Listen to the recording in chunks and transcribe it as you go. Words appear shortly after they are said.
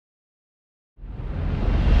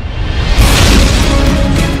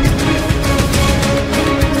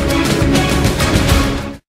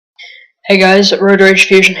Hey guys, Road Rage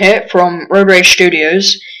Fusion here from Road Rage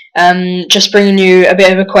Studios. Just bringing you a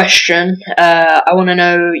bit of a question. I want to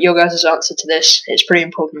know your guys' answer to this. It's pretty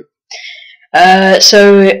important.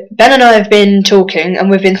 So Ben and I have been talking, and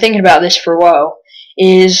we've been thinking about this for a while.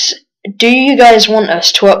 Do you guys want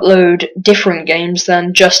us to upload different games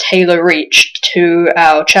than just Halo Reach to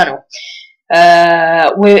our channel?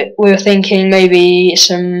 We're thinking maybe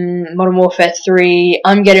some Modern Warfare 3.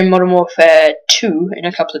 I'm getting Modern Warfare 2 in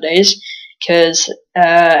a couple of days because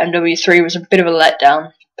MW3 was a bit of a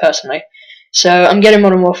letdown, personally. So I'm getting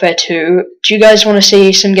Modern Warfare 2. Do you guys want to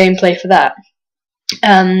see some gameplay for that?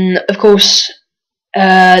 Of course,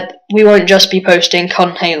 we won't just be posting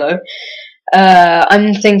COD Halo.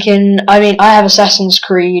 I'm thinking, I have Assassin's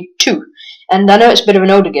Creed 2, and I know it's a bit of an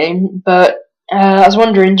older game, but I was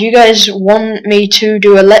wondering, do you guys want me to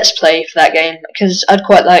do a Let's Play for that game? Because I'd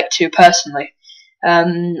quite like to, personally.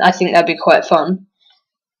 I think that'd be quite fun.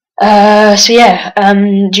 So yeah,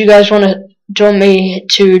 do you guys want me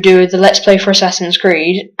to do the Let's Play for Assassin's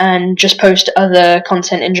Creed and just post other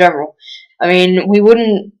content in general? I mean, we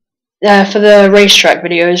wouldn't, for the racetrack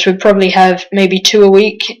videos, we'd probably have maybe 2 a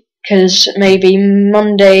week, because maybe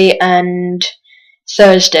Monday and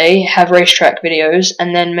Thursday have racetrack videos,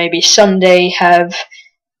 and then maybe Sunday have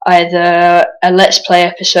either a Let's Play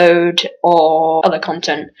episode or other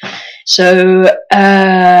content. So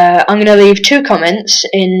I'm going to leave 2 comments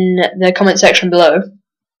in the comment section below.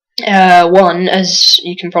 One, as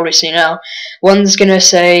you can probably see now, one's going to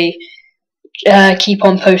say keep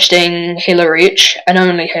on posting Halo Reach and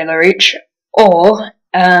only Halo Reach, or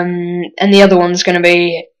and the other one's going to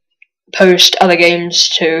be post other games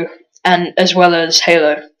too, and as well as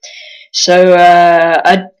Halo. So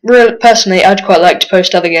personally, I'd quite like to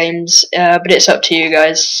post other games, but it's up to you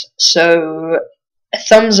guys. So a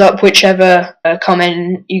thumbs up whichever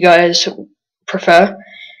comment you guys prefer,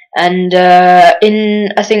 and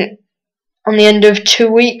I think on the end of 2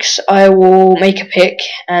 weeks I will make a pick,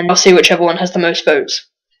 and I'll see whichever one has the most votes.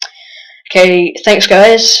 Okay, thanks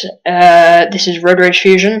guys. This is Road Rage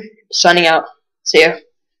Fusion signing out. See ya.